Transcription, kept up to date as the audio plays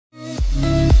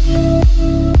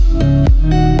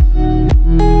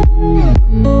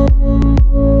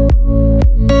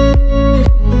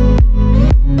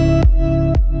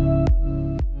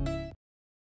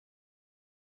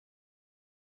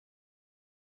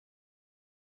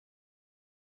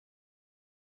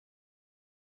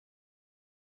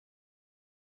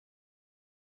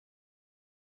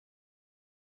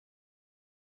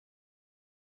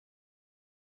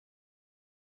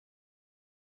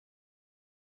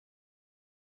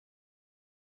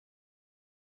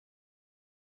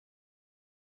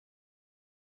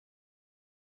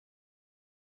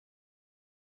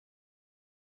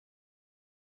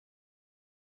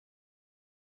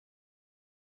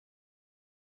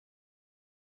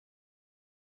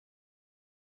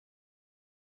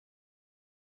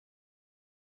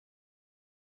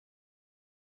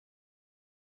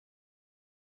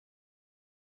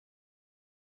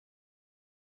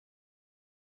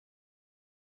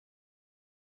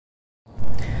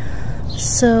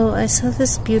So I saw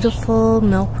this beautiful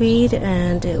milkweed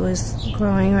and it was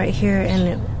growing right here,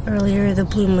 and earlier the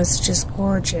bloom was just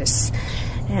gorgeous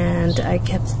and I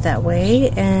kept it that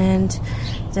way. And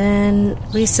then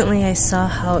recently I saw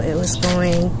how it was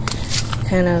going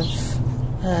kind of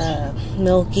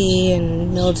milky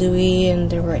and mildewy, and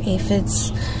there were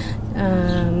aphids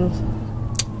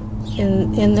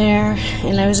in there,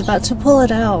 and I was about to pull it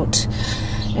out,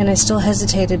 and I still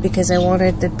hesitated because I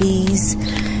wanted the bees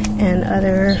and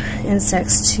other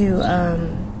insects to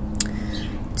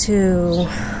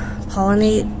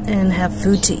pollinate and have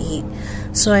food to eat.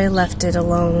 So I left it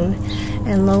alone,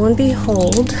 and lo and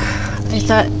behold, I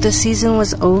thought the season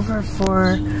was over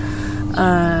for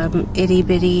itty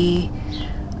bitty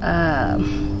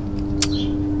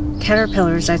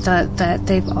caterpillars. I thought that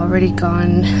they've already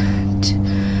gone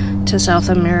to South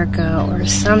America or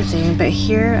something, but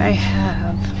here I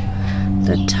have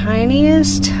the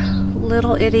tiniest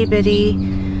little itty bitty,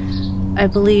 I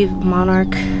believe,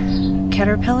 monarch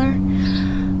caterpillar.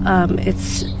 It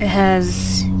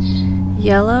has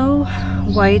yellow,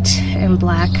 white, and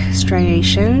black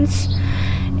striations,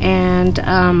 and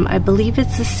I believe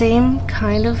it's the same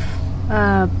kind of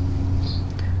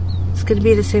it's going to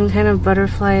be the same kind of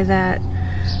butterfly that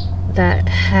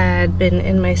had been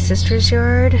in my sister's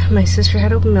yard. My sister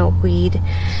had a milkweed,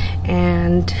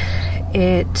 and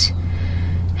it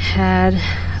had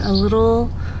a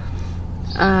little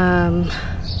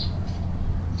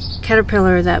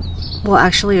caterpillar that, well,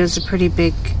 actually it was a pretty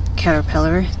big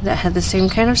caterpillar that had the same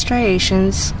kind of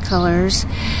striations, colors,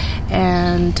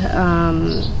 and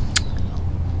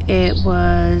it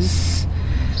was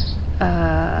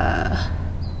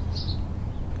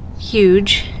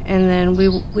huge. And then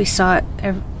we saw it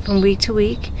from week to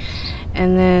week,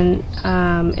 and then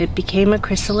it became a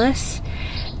chrysalis,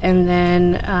 and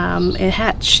then it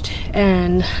hatched.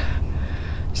 And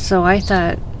so I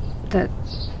thought that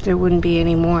there wouldn't be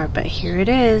any more, but here it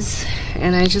is.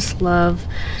 And I just love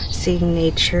seeing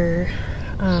nature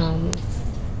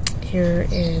here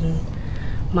in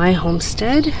my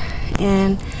homestead.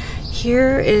 And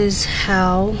here is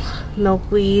how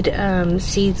milkweed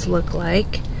seeds look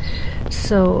like.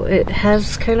 So it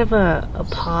has kind of a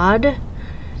pod,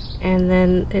 and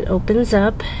then it opens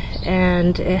up,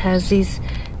 and it has these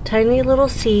tiny little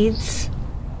seeds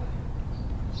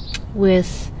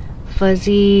with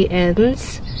fuzzy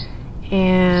ends,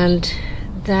 and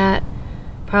that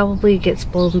probably gets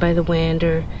blown by the wind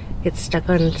or gets stuck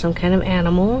on some kind of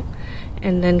animal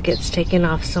and then gets taken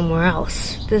off somewhere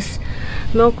else. This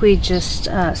milkweed just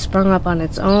sprung up on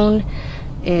its own.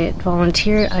 It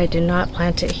volunteered. I did not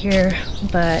plant it here,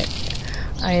 but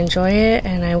I enjoy it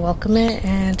and I welcome it,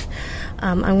 and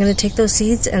I'm going to take those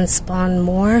seeds and spawn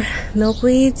more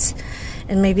milkweeds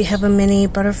and maybe have a mini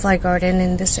butterfly garden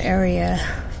in this area.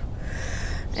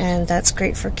 And that's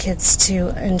great for kids to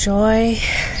enjoy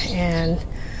and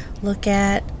look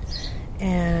at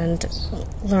and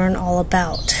learn all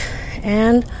about.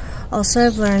 And also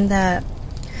I've learned that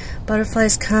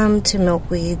butterflies come to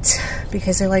milkweeds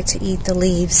because they like to eat the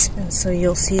leaves, and so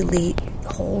you'll see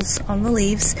holes on the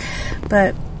leaves.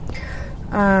 But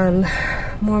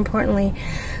more importantly,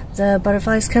 the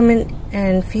butterflies come in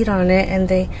and feed on it, and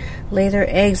they lay their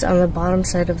eggs on the bottom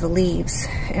side of the leaves,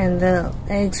 and the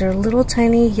eggs are little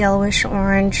tiny yellowish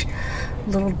orange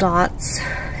little dots,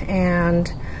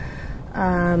 and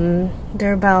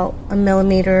they're about 1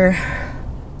 millimeter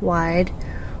wide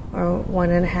or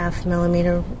 1.5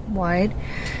 millimeter wide,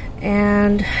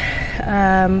 and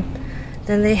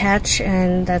then they hatch,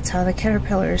 and that's how the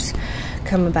caterpillars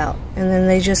come about. And then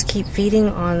they just keep feeding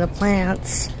on the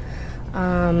plants.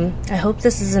 I hope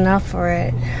this is enough for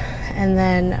it, and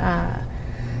then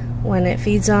when it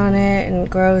feeds on it and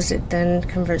grows, it then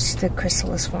converts to the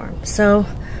chrysalis form. So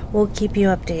we'll keep you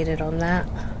updated on that.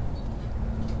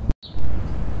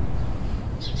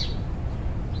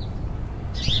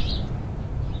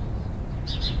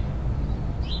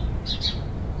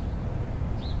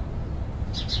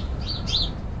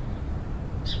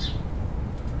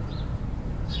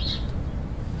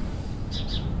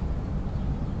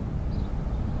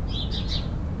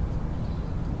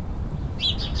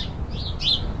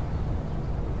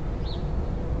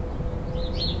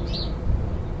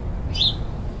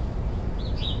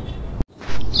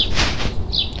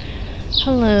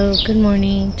 Hello, good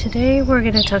morning. Today we're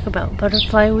going to talk about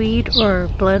butterfly weed or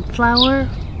bloodflower,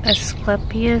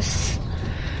 Asclepias,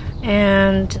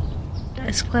 and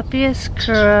Asclepias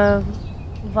curvasica,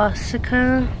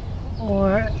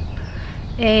 or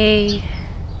A.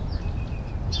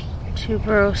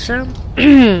 tuberosa.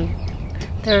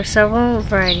 There are several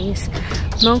varieties.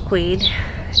 Milkweed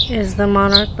is the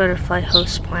monarch butterfly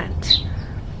host plant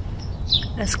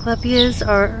Asclepias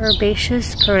are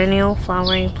herbaceous perennial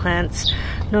flowering plants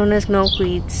known as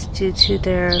milkweeds due to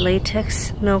their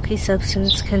latex milky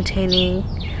substance containing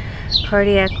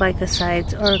cardiac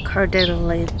glycosides or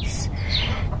cardinalides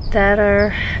that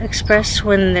are expressed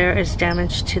when there is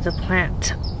damage to the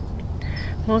plant.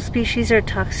 Most species are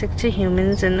toxic to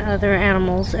humans and other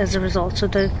animals as a result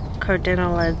of the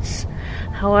cardinalides.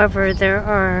 However, there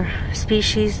are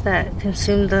species that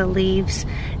consume the leaves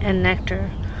and nectar.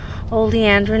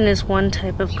 Oleandrin is one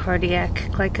type of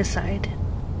cardiac glycoside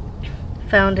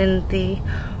found in the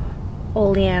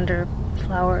oleander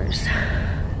flowers.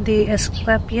 The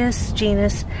Asclepias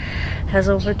genus has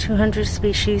over 200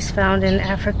 species found in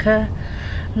Africa,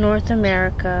 North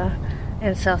America,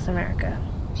 and South America.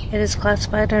 It is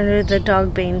classified under the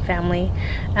dogbane family,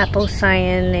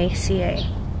 Apocynaceae.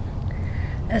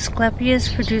 Asclepias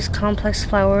produce complex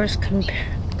flowers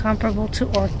comparable to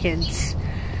orchids,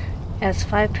 as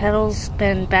 5 petals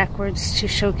bend backwards to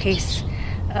showcase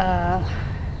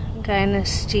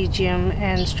gynostigium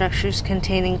and structures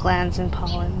containing glands and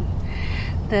pollen.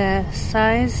 The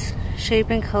size, shape,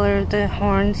 and color of the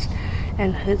horns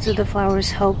and hoods of the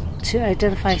flowers help to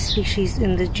identify species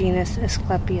in the genus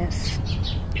Asclepias.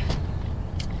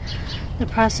 The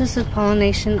process of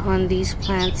pollination on these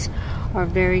plants are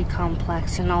very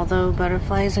complex, and although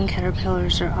butterflies and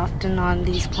caterpillars are often on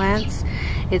these plants,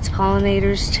 its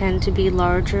pollinators tend to be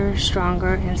larger,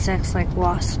 stronger insects like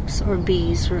wasps or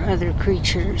bees or other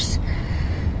creatures.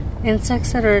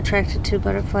 Insects that are attracted to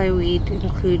butterfly weed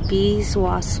include bees,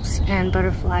 wasps, and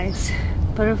butterflies.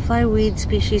 Butterfly weed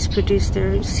species produce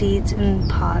their seeds in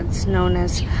pods known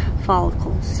as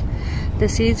follicles. The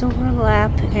seeds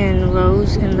overlap in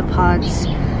rows in the pods,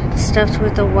 stuffed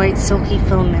with a white silky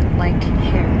filament like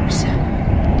hairs.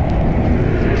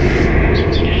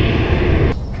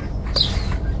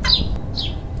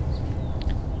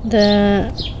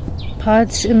 The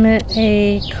pods emit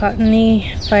a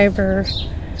cottony fiber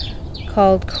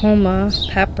called coma,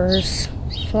 papers,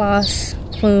 floss,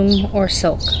 plume, or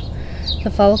silk. The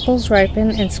follicles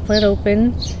ripen and split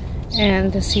open,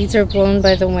 and the seeds are blown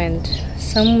by the wind.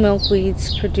 Some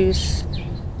milkweeds reproduce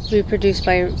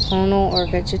by clonal or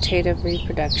vegetative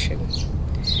reproduction.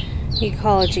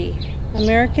 Ecology.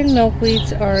 American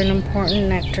milkweeds are an important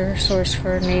nectar source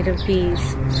for native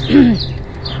bees,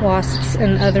 wasps,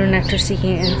 and other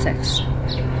nectar-seeking insects.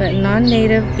 But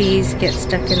non-native bees get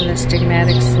stuck in the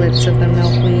stigmatic slits of the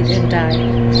milkweed and die.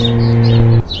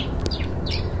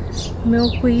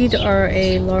 Milkweed are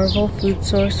a larval food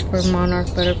source for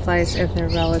monarch butterflies and their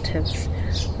relatives.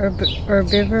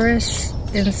 Herbivorous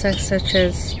insects such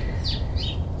as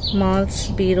moths,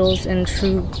 beetles, and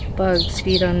true bugs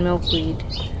feed on milkweed.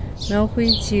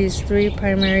 Milkweeds use 3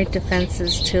 primary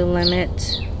defenses to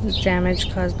limit damage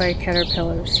caused by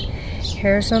caterpillars: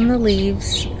 hairs on the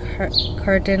leaves,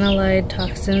 cardinalide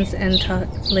toxins, and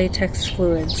latex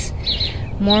fluids.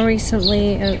 More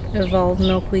recently evolved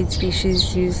milkweed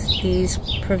species use these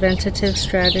preventative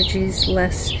strategies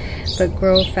less but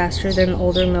grow faster than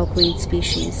older milkweed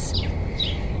species,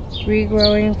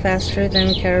 regrowing faster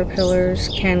than caterpillars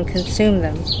can consume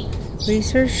them.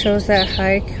 Research shows that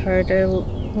high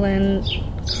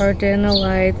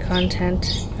cardinalide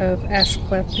content of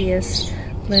Asclepias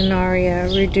linaria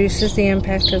reduces the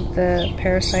impact of the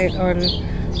parasite on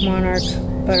monarch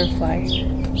butterfly.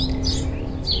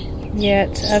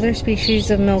 Yet other species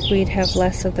of milkweed have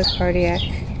less of the cardiac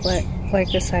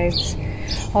glycosides.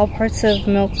 All parts of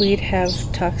milkweed have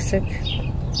toxic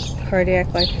cardiac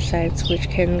glycosides, which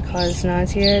can cause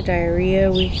nausea,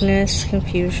 diarrhea, weakness,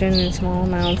 confusion in small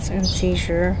amounts, and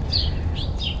seizure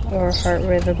or heart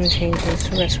rhythm changes,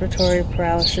 respiratory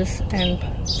paralysis, and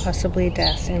possibly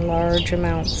death in large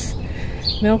amounts.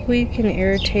 Milkweed can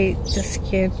irritate the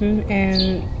skin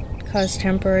and cause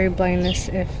temporary blindness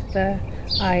if the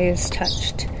eye is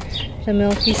touched. The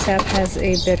milky sap has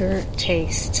a bitter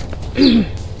taste,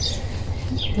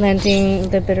 lending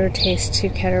the bitter taste to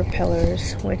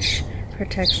caterpillars, which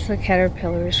protects the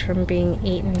caterpillars from being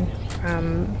eaten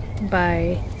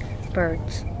by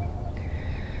birds.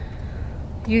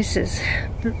 Uses.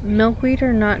 Milkweed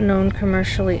are not grown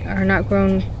commercially,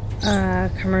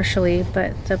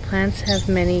 but the plants have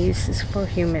many uses for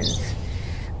humans.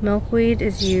 Milkweed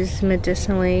is used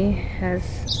medicinally,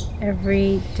 has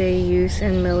everyday use,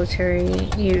 and military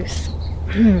use.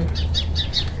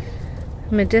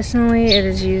 Medicinally, it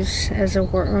is used as a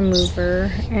wart remover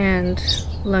and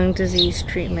lung disease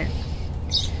treatment.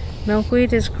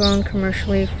 Milkweed is grown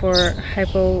commercially for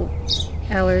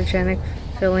hypoallergenic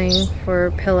filling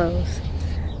for pillows.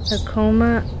 The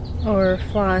coma or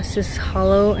floss is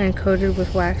hollow and coated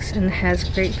with wax and has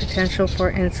great potential for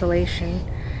insulation.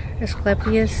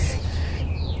 Asclepias.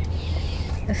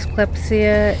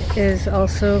 Asclepia is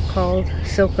also called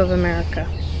silk of America.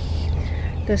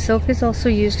 The silk is also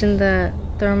used in the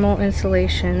thermal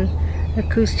insulation,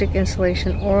 acoustic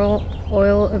insulation,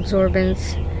 oil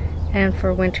absorbents, and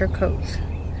for winter coats.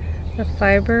 The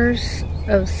fibers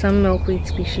of some milkweed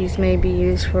species may be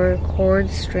used for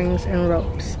cords, strings, and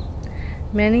ropes.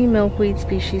 Many milkweed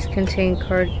species contain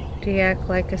cardiac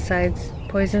glycosides,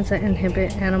 poisons that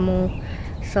inhibit animal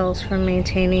cells from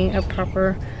maintaining a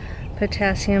proper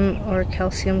potassium or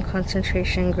calcium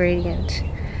concentration gradient.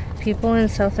 People in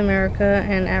South America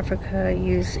and Africa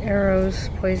use arrows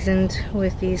poisoned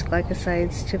with these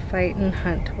glycosides to fight and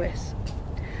hunt with.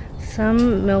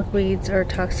 Some milkweeds are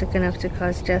toxic enough to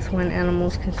cause death when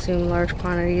animals consume large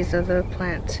quantities of the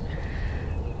plant,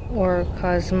 or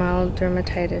cause mild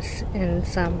dermatitis in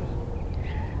some.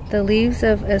 The leaves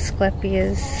of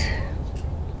Asclepias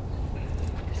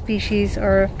species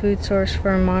are a food source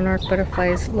for monarch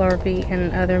butterflies, larvae,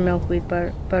 and other milkweed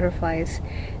butterflies.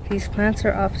 These plants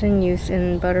are often used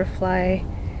in butterfly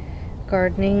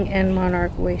gardening and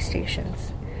monarch way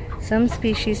stations. Some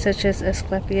species, such as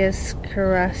Asclepias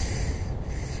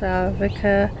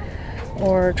curasavica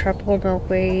or tropical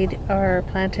milkweed, are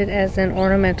planted as an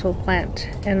ornamental plant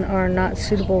and are not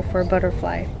suitable for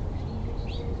butterfly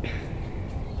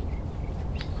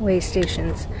way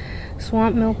stations.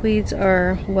 Swamp milkweeds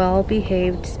are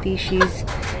well-behaved species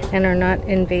and are not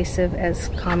invasive as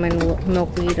common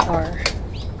milkweed are.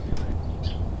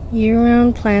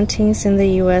 Year-round plantings in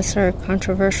the U.S. are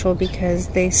controversial because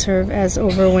they serve as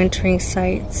overwintering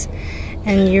sites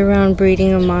and year-round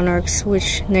breeding of monarchs,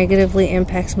 which negatively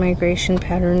impacts migration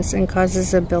patterns and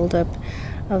causes a buildup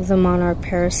of the monarch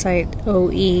parasite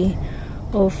OE,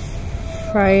 Ophryscus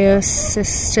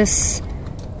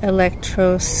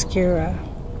electroscura.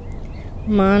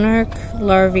 Monarch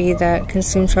larvae that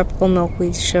consume tropical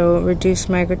milkweeds show reduced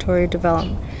migratory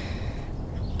development,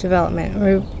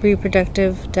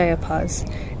 reproductive diapause,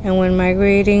 and when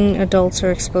migrating adults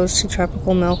are exposed to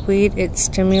tropical milkweed, it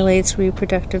stimulates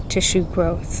reproductive tissue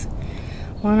growth.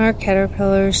 Monarch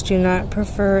caterpillars do not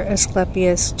prefer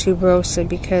Asclepias tuberosa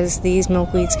because these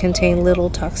milkweeds contain little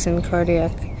toxin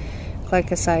cardiac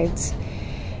glycosides.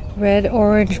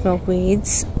 Red-orange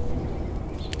milkweeds,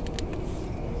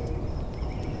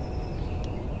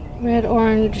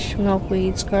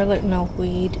 scarlet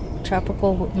milkweed,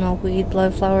 tropical milkweed,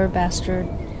 bloodflower bastard,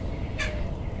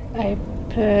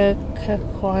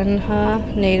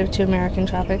 Ipecacuanha, native to American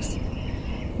tropics.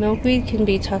 Milkweed can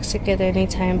be toxic at any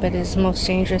time, but is most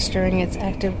dangerous during its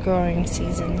active growing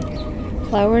season.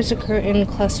 Flowers occur in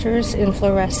clusters,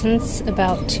 inflorescence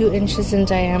about 2 inches in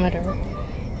diameter,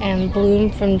 and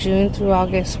bloom from June through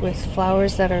August with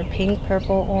flowers that are pink,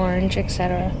 purple, orange,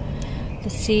 etc. The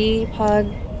seed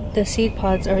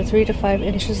pods are 3 to 5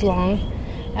 inches long.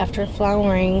 After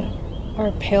flowering,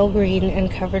 are pale green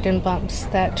and covered in bumps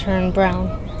that turn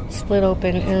brown, split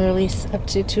open, and release up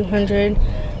to 200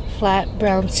 flat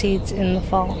brown seeds in the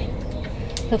fall.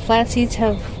 The flat seeds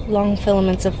have long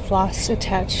filaments of floss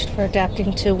attached for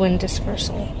adapting to wind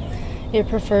dispersal. It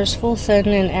prefers full sun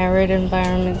and arid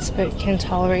environments, but can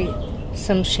tolerate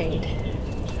some shade.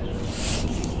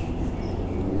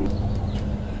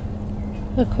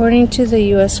 According to the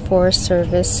U.S. Forest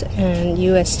Service and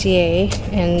USDA,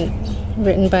 and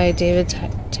written by David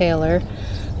Taylor,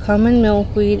 common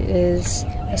milkweed is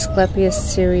Asclepias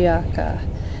syriaca,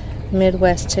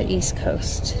 Midwest to East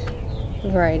Coast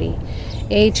variety.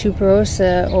 A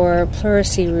tuberosa or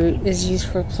pleurisy root is used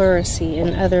for pleurisy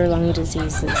and other lung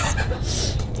diseases.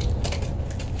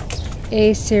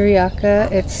 A syriaca,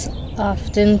 it's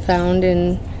often found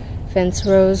in fence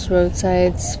rows,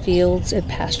 roadsides, fields, and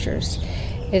pastures.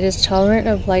 It is tolerant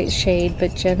of light shade,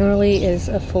 but generally is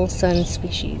a full sun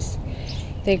species.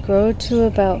 They grow to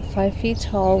about 5 feet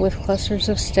tall with clusters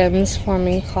of stems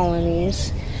forming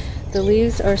colonies. The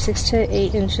leaves are 6 to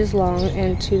 8 inches long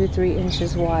and 2 to 3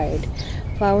 inches wide.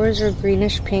 Flowers are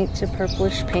greenish pink to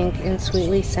purplish pink and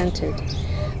sweetly scented.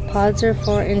 Pods are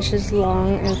 4 inches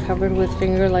long and covered with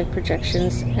finger-like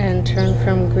projections and turn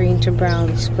from green to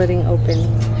brown, splitting open.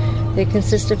 They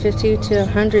consist of 50 to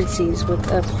 100 seeds with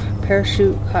a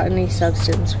parachute cottony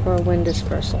substance for wind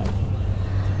dispersal.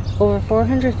 Over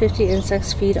 450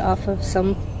 insects feed off of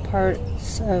some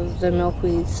parts of the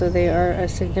milkweed, so they are a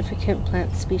significant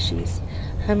plant species.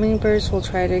 Hummingbirds will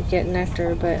try to get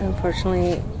nectar, but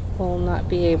unfortunately will not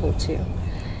be able to.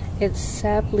 Its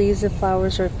sap, leaves, and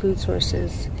flowers are food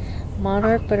sources.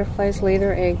 Monarch butterflies lay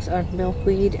their eggs on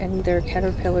milkweed, and their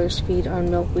caterpillars feed on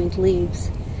milkweed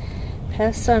leaves.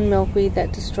 Pests on milkweed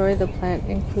that destroy the plant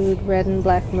include red and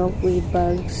black milkweed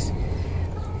bugs,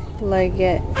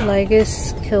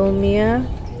 Ligusculmia,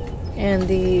 and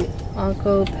the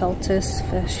Oncopeltis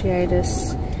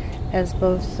fasciitis, as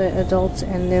both the adults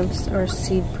and nymphs are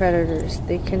seed predators.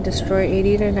 They can destroy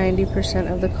 80 to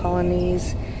 90% of the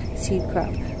colony's seed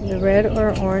crop. The red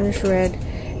or orange, red,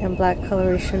 and black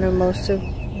coloration of most of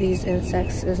these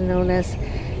insects is known as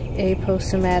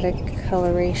aposematic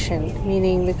coloration,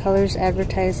 meaning the colors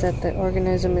advertise that the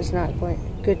organism is not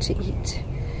good to eat.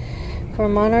 For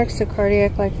monarchs, the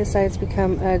cardiac glycosides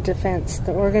become a defense.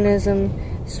 The organism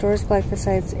stores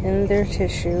glycosides in their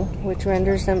tissue, which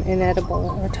renders them inedible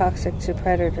or toxic to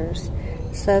predators.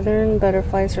 Southern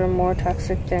butterflies are more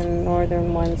toxic than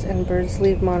northern ones, and birds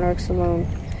leave monarchs alone.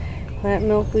 Plant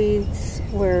milkweeds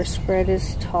where spread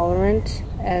is tolerant,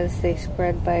 as they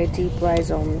spread by deep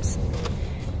rhizomes.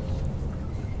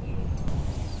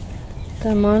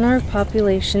 The monarch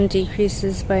population has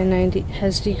decreased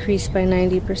by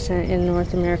 90% in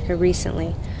North America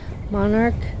recently.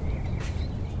 Monarch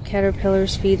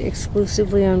caterpillars feed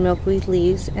exclusively on milkweed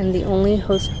leaves, and the only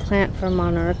host plant for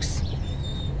monarchs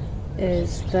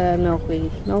is the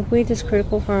milkweed. Milkweed is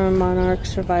critical for monarch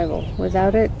survival.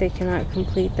 Without it, they cannot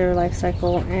complete their life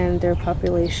cycle and their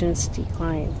populations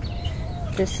decline.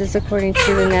 This is according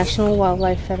to the National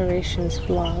Wildlife Federation's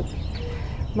blog.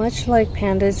 Much like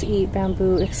pandas eat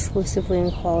bamboo exclusively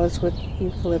in koalas with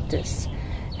eucalyptus.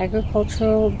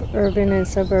 Agricultural, urban, and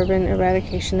suburban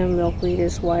eradication of milkweed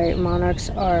is why monarchs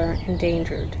are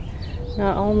endangered.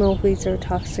 Not all milkweeds are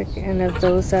toxic, and of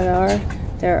those that are,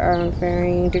 there are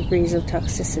varying degrees of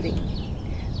toxicity.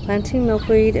 Planting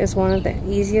milkweed is one of the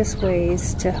easiest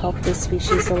ways to help this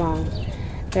species along.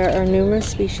 There are numerous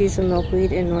species of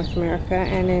milkweed in North America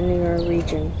and in your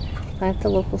region. Plant the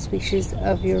local species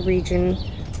of your region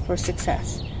for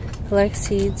success. Collect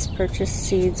seeds, purchase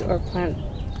seeds, or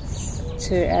plants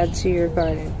to add to your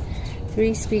garden.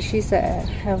 3 species that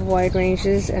have wide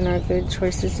ranges and are good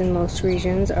choices in most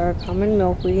regions are common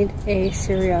milkweed, A.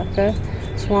 syriaca,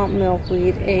 swamp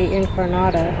milkweed, A.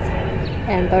 incarnata,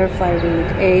 and butterfly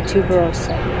weed, A.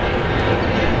 tuberosa.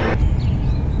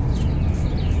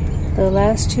 The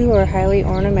last 2 are highly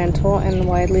ornamental and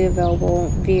widely available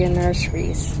via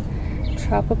nurseries.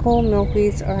 Tropical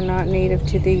milkweeds are not native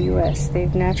to the U.S.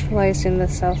 They've naturalized in the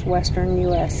southwestern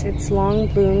U.S. Its long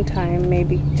bloom time may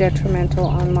be detrimental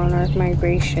on monarch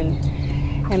migration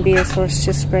and be a source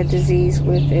to spread disease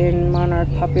within monarch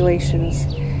populations.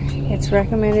 It's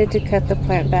recommended to cut the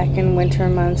plant back in winter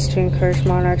months to encourage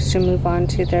monarchs to move on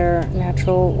to their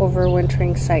natural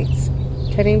overwintering sites.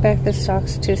 Cutting back the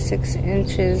stalks to 6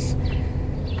 inches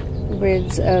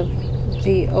rids of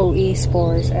the OE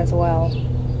spores as well.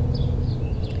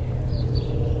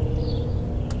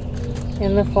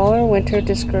 In the fall or winter,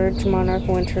 discourage monarch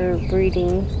winter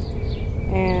breeding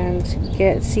and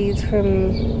get seeds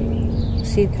from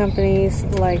seed companies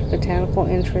like Botanical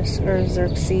Interests or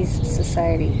Xerxes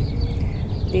Society.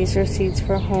 These are seeds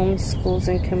for homes, schools,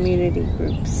 and community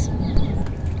groups.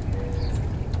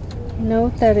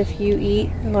 Note that if you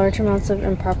eat large amounts of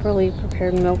improperly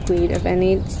prepared milkweed of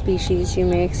any species, you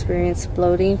may experience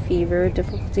bloating, fever,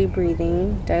 difficulty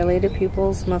breathing, dilated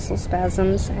pupils, muscle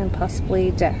spasms, and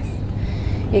possibly death.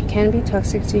 It can be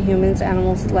toxic to humans,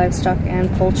 animals, livestock,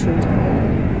 and poultry.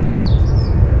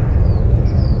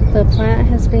 The plant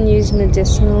has been used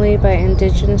medicinally by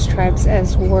indigenous tribes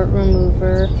as wart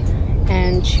remover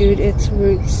and chewed its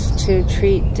roots to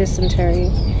treat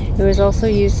dysentery. It was also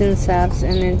used in salves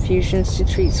and infusions to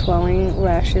treat swelling,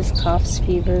 rashes, coughs,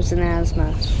 fevers, and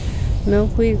asthma.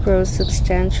 Milkweed grows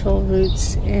substantial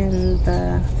roots in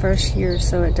the first year,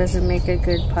 so it doesn't make a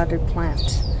good potted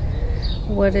plant.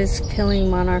 What is killing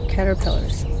monarch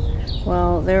caterpillars?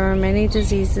 Well, there are many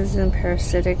diseases and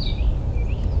parasites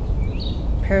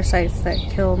that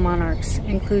kill monarchs,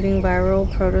 including viral,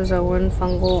 protozoan,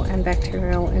 fungal, and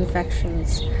bacterial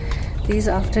infections. These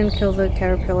often kill the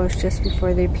caterpillars just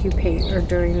before they pupate or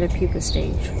during the pupa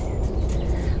stage.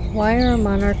 Why are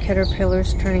monarch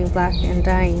caterpillars turning black and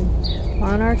dying?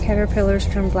 Monarch caterpillars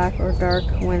turn black or dark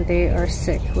when they are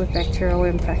sick with bacterial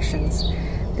infections.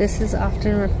 This is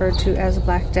often referred to as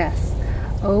Black Death.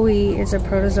 OE is a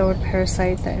protozoan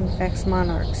parasite that infects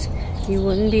monarchs. You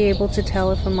wouldn't be able to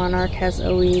tell if a monarch has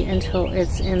OE until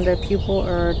it's in the pupal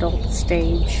or adult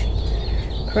stage.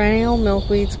 Perennial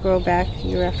milkweeds grow back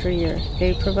year after year.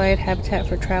 They provide habitat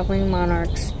for traveling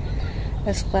monarchs.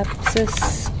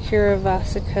 Asclepias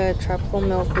curavasica tropical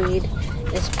milkweed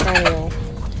is perennial.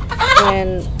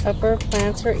 When upper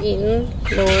plants are eaten,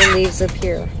 lower leaves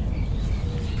appear.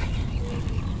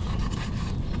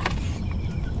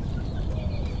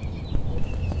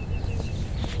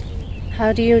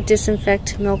 How do you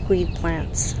disinfect milkweed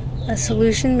plants? A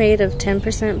solution made of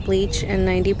 10% bleach and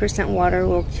 90% water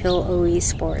will kill OE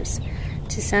spores.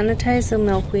 To sanitize the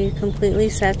milkweed, completely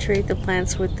saturate the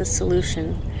plants with the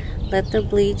solution. Let the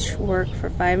bleach work for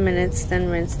 5 minutes, then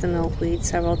rinse the milkweed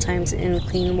several times in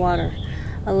clean water.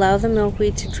 Allow the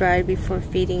milkweed to dry before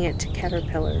feeding it to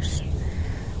caterpillars.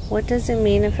 What does it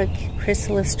mean if a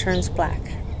chrysalis turns black?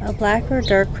 A black or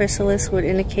dark chrysalis would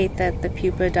indicate that the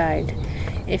pupa died.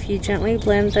 If you gently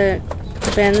bend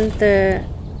the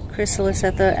chrysalis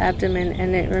at the abdomen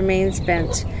and it remains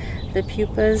bent, the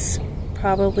pupa's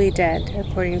probably dead,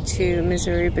 according to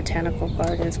Missouri Botanical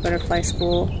Gardens Butterfly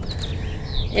School.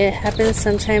 It happens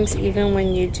sometimes even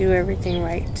when you do everything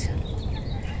right.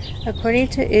 According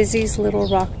to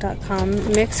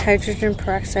izzy'slittlerock.com, mix hydrogen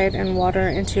peroxide and water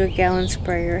into a gallon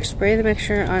sprayer. Spray the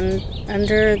mixture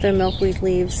under the milkweed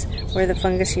leaves where the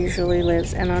fungus usually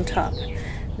lives and on top.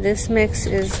 This mix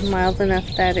is mild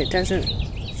enough that it doesn't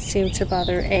seem to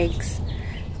bother eggs.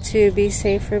 To be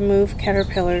safe, remove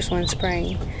caterpillars when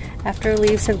spraying. After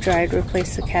leaves have dried,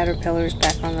 replace the caterpillars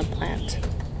back on the plant.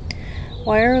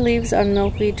 Why are leaves on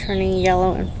milkweed turning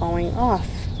yellow and falling off?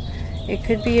 It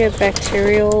could be a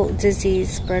bacterial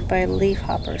disease spread by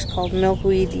leafhoppers called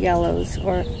milkweed yellows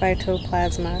or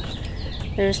phytoplasma.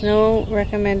 There is no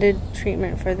recommended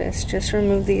treatment for this. Just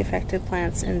remove the affected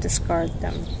plants and discard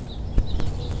them.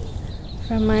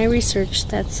 From my research,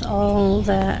 that's all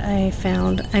that I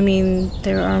found. I mean,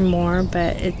 there are more,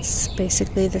 but it's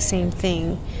basically the same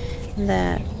thing.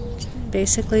 That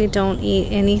basically don't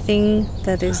eat anything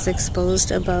that is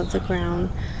exposed above the ground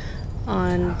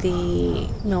on the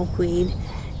milkweed,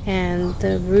 and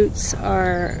the roots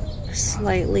are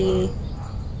slightly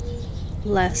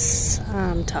less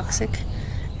toxic,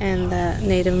 and the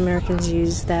Native Americans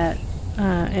use that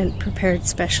and prepared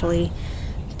specially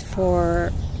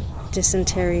for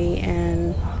dysentery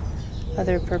and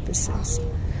other purposes.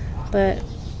 But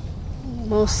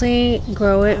mostly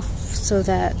grow it so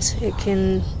that it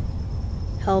can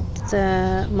help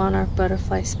the monarch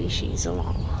butterfly species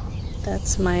along.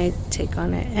 That's my take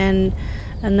on it. And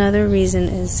another reason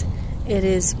is it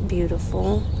is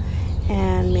beautiful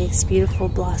and makes beautiful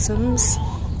blossoms,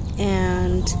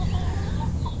 and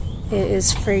it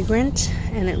is fragrant,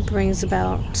 and it brings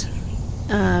about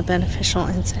beneficial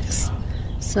insects.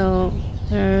 So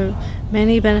there are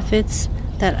many benefits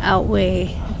that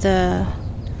outweigh the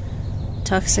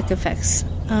toxic effects.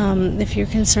 If you're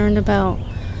concerned about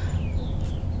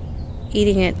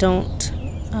eating it, don't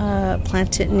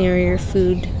plant it near your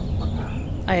food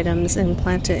items and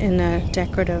plant it in a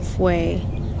decorative way.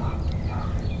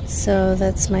 So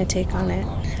that's my take on it.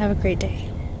 Have a great day.